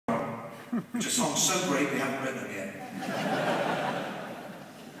which are songs so great we haven't written them yet.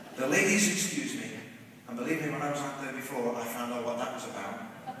 The ladies excuse me, and believe me, when I was out there before, I found out what that was about.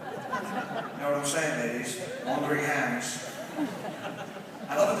 You know what I'm saying, ladies? Wandering hands.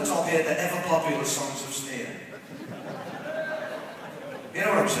 And up at the top here, the ever-popular songs of Sneer. You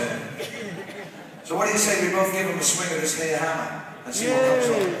know what I'm saying? So what do you say we both give them a swing of this Sneer hammer and see what comes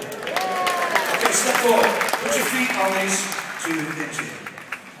on? Okay, step forward. Put your feet on these two things here.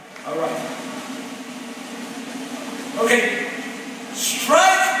 All right. Okay.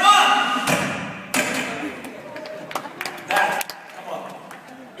 Strike one! That. Come on.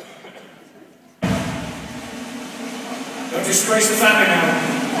 Don't disgrace the family now.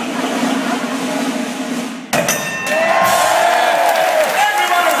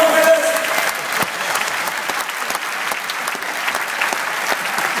 Everyone is looking at it.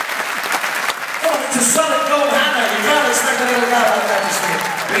 Oh, it's a solid gold hammer. You can't expect a little guy like that to speak.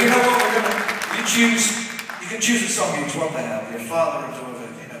 But you know what we're going to... You can choose a song each one they have. Your father or daughter,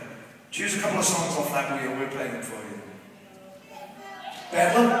 you know. Choose a couple of songs off that wheel. We'll play them for you.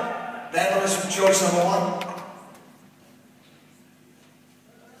 Bedlam? Bedlam is choice number one.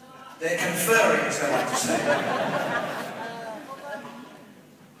 They're conferring, as they like to say.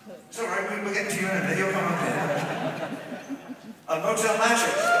 It's all right, we'll get to you in a minute. You'll come up here. And Motel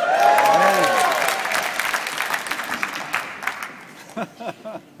Magic.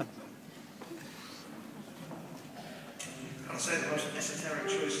 I'll say the most esoteric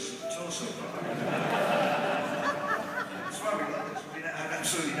choices of the torso.